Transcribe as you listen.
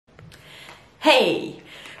Hey!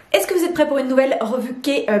 Est-ce que vous êtes prêts pour une nouvelle revue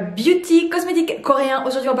K-Beauty cosmétique coréen?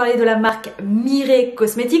 Aujourd'hui on va parler de la marque Mirai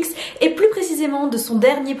Cosmetics et plus précisément de son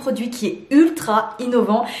dernier produit qui est ultra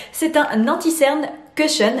innovant. C'est un anti-cerne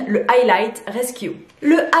cushion, le Highlight Rescue.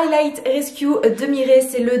 Le Highlight Rescue de Mirai,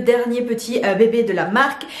 c'est le dernier petit bébé de la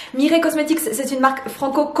marque. Mirai Cosmetics, c'est une marque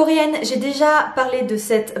franco-coréenne. J'ai déjà parlé de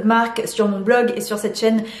cette marque sur mon blog et sur cette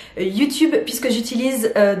chaîne YouTube puisque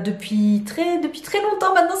j'utilise depuis très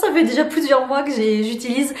longtemps maintenant. Ça fait déjà plusieurs mois que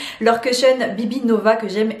j'utilise leur cushion Bibi Nova que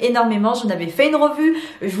j'aime énormément. J'en avais fait une revue,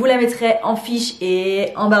 je vous la mettrai en fiche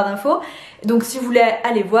et en barre d'infos. Donc si vous voulez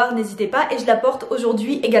aller voir, n'hésitez pas et je la porte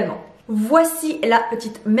aujourd'hui également. Voici la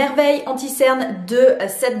petite merveille anti-cerne de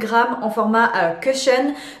 7 grammes en format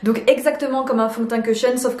cushion. Donc exactement comme un fond de teint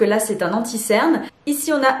cushion, sauf que là c'est un anti-cerne.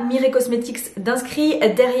 Ici on a Mirai Cosmetics d'inscrit.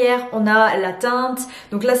 Derrière on a la teinte.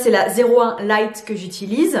 Donc là c'est la 01 Light que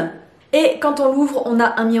j'utilise. Et quand on l'ouvre, on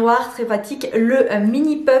a un miroir très pratique, le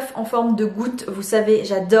mini puff en forme de goutte. Vous savez,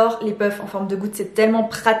 j'adore les puffs en forme de goutte, c'est tellement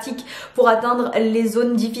pratique pour atteindre les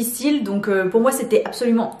zones difficiles. Donc pour moi, c'était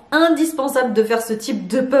absolument indispensable de faire ce type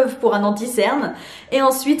de puff pour un anti-cerne. Et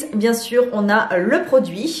ensuite, bien sûr, on a le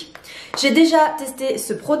produit. J'ai déjà testé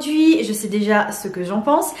ce produit, je sais déjà ce que j'en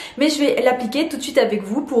pense, mais je vais l'appliquer tout de suite avec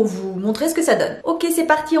vous pour vous montrer ce que ça donne. Ok, c'est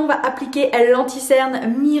parti, on va appliquer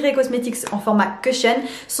l'anti-cerne Mirai Cosmetics en format cushion.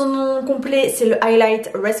 Son nom complet, c'est le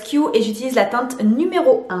Highlight Rescue et j'utilise la teinte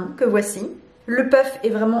numéro 1 que voici. Le puff est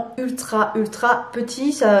vraiment ultra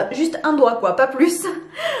petit, ça juste un doigt quoi, pas plus.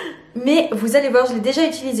 Mais vous allez voir, je l'ai déjà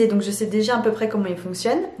utilisé, donc je sais déjà à peu près comment il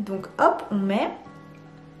fonctionne. Donc hop, on met...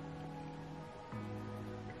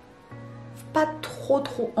 Pas trop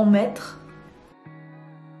en mettre.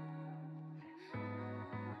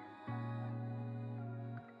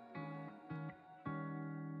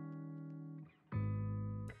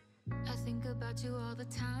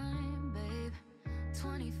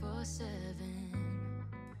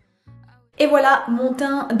 Et voilà mon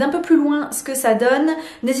teint d'un peu plus loin ce que ça donne.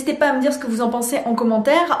 N'hésitez pas à me dire ce que vous en pensez en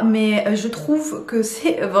commentaire, mais je trouve que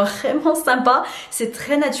c'est vraiment sympa. C'est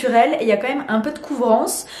très naturel et il y a quand même un peu de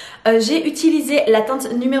couvrance. J'ai utilisé la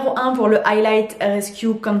teinte numéro 1 pour le Highlight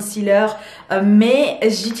Rescue Concealer, mais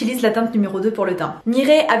j'utilise la teinte numéro 2 pour le teint.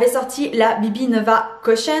 Mirai avait sorti la Bibi Nova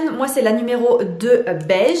Cushion, moi c'est la numéro 2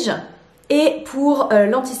 beige. Et pour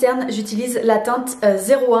l'anti-cerne, j'utilise la teinte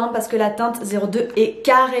 01 parce que la teinte 02 est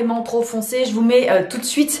carrément trop foncée. Je vous mets tout de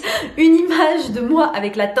suite une image de moi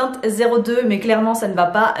avec la teinte 02, mais clairement ça ne va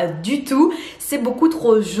pas du tout. C'est beaucoup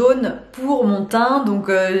trop jaune pour mon teint, donc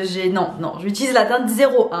j'utilise la teinte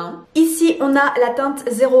 01. Ici on a la teinte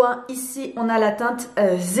 01, ici on a la teinte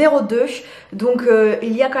 02. Donc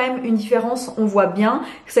il y a quand même une différence, on voit bien.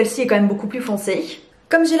 Celle-ci est quand même beaucoup plus foncée.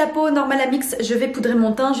 Comme j'ai la peau normale à mix, je vais poudrer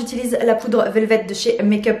mon teint. J'utilise la poudre Velvet de chez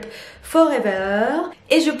Make-up Forever.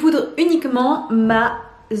 Et je poudre uniquement ma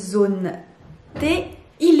zone T.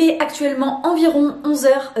 Il est actuellement environ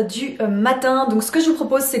 11h du matin. Donc ce que je vous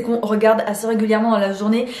propose, c'est qu'on regarde assez régulièrement dans la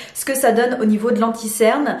journée ce que ça donne au niveau de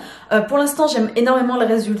l'anti-cerne. Pour l'instant, j'aime énormément le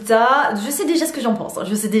résultat. Je sais déjà ce que j'en pense.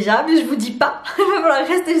 Je sais déjà, mais je vous dis pas. Il va falloir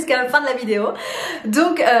rester jusqu'à la fin de la vidéo.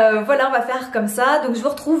 Donc voilà, on va faire comme ça. Donc je vous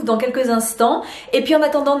retrouve dans quelques instants. Et puis en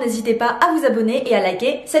attendant, n'hésitez pas à vous abonner et à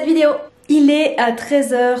liker cette vidéo. Il est à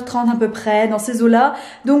 13h30 à peu près dans ces eaux-là.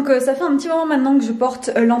 Donc ça fait un petit moment maintenant que je porte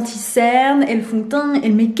l'anti-cerne et le fond de teint et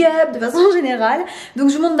le make-up de façon générale. Donc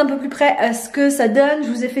je vous montre d'un peu plus près ce que ça donne. Je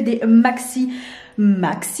vous ai fait des maxi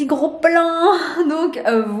gros plans. Donc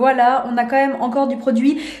voilà, on a quand même encore du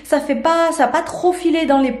produit. Ça a pas trop filé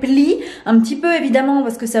dans les plis. Un petit peu évidemment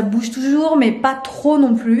parce que ça bouge toujours, mais pas trop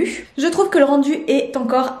non plus. Je trouve que le rendu est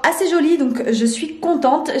encore assez joli, donc je suis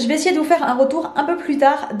contente. Je vais essayer de vous faire un retour un peu plus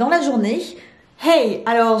tard dans la journée. Hey,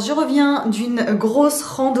 alors je reviens d'une grosse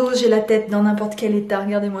rando. J'ai la tête dans n'importe quel état.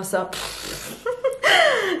 Regardez-moi ça.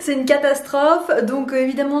 C'est une catastrophe, donc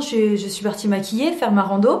évidemment je suis partie maquiller, faire ma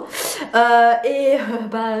rando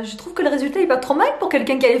je trouve que le résultat est pas trop mal pour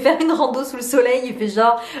quelqu'un qui allait faire une rando sous le soleil. Il fait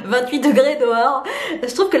genre 28 degrés dehors.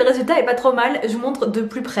 Je trouve que le résultat est pas trop mal. Je vous montre de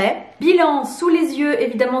plus près. Bilan sous les yeux,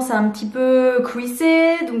 évidemment c'est un petit peu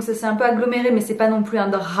creasé, donc ça s'est un peu aggloméré, mais c'est pas non plus un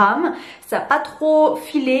drame. Ça n'a pas trop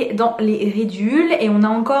filé dans les ridules et on a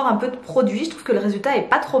encore un peu de produit. Je trouve que le résultat est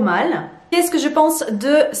pas trop mal. Qu'est-ce que je pense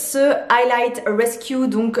de ce Highlight Rescue,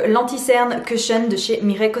 donc l'Anticernes Cushion de chez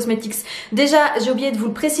Mireille Cosmetics? Déjà, j'ai oublié de vous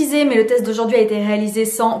le préciser, mais le test d'aujourd'hui a été réalisé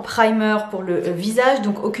sans primer pour le visage,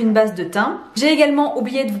 donc aucune base de teint. J'ai également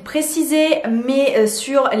oublié de vous préciser, mais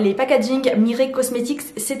sur les packaging Mireille Cosmetics,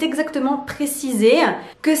 c'est exactement précisé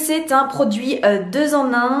que c'est un produit 2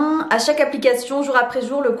 en 1. À chaque application, jour après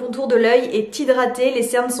jour, le contour de l'œil est hydraté, les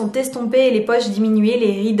cernes sont estompées et les poches diminuées,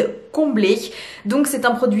 les rides comblées. Donc c'est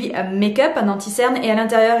un produit make-up, un anti-cerne, et à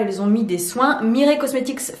l'intérieur ils ont mis des soins. Mireille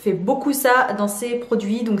Cosmetics fait beaucoup ça dans ses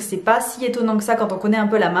produits, donc c'est pas si étonnant que ça quand on connaît un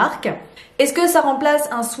peu la marque. Est-ce que ça remplace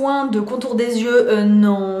un soin de contour des yeux?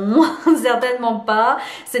 Non, certainement pas.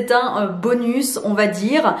 C'est un bonus, on va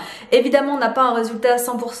dire. Évidemment, on n'a pas un résultat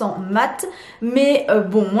 100% mat, mais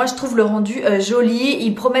bon, moi je trouve le rendu joli.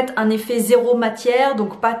 Ils promettent un effet zéro matière,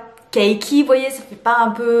 donc pas cakey, vous voyez, ça fait pas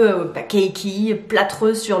un peu cakey,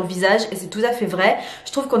 plâtreux sur le visage, et c'est tout à fait vrai.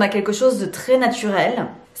 Je trouve qu'on a quelque chose de très naturel.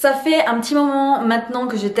 Ça fait un petit moment maintenant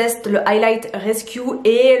que je teste le Highlight Rescue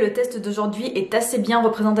et le test d'aujourd'hui est assez bien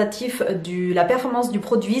représentatif de la performance du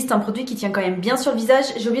produit. C'est un produit qui tient quand même bien sur le visage.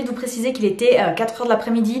 J'ai oublié de vous préciser qu'il était 4h de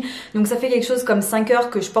l'après-midi, donc ça fait quelque chose comme 5 heures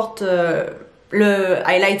que je porte le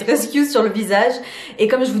Highlight Rescue sur le visage. Et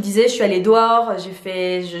comme je vous disais, je suis allée dehors,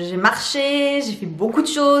 j'ai marché, j'ai fait beaucoup de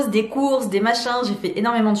choses, des courses, des machins, j'ai fait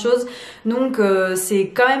énormément de choses. Donc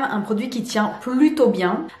c'est quand même un produit qui tient plutôt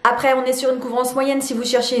bien. Après, on est sur une couvrance moyenne. Si vous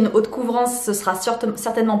cherchez une haute couvrance, ce sera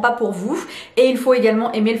certainement pas pour vous. Et il faut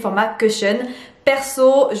également aimer le format cushion.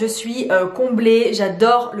 Perso, je suis comblée,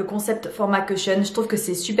 j'adore le concept format cushion, je trouve que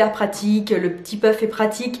c'est super pratique, le petit puff est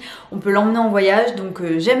pratique, on peut l'emmener en voyage, donc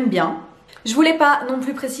j'aime bien. Je voulais pas non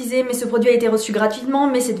plus préciser, mais ce produit a été reçu gratuitement,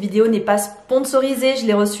 mais cette vidéo n'est pas sponsorisée, je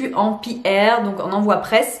l'ai reçu en PR, donc en envoi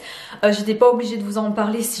presse. J'étais pas obligée de vous en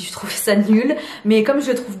parler si je trouvais ça nul, mais comme je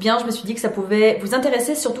le trouve bien, je me suis dit que ça pouvait vous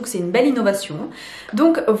intéresser, surtout que c'est une belle innovation.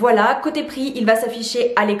 Donc voilà, côté prix, il va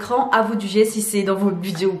s'afficher à l'écran, à vous de juger si c'est dans votre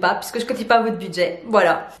budget ou pas, puisque je connais pas votre budget,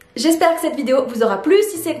 voilà. J'espère que cette vidéo vous aura plu,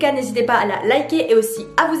 si c'est le cas, n'hésitez pas à la liker et aussi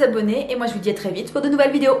à vous abonner, et moi je vous dis à très vite pour de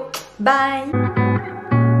nouvelles vidéos. Bye!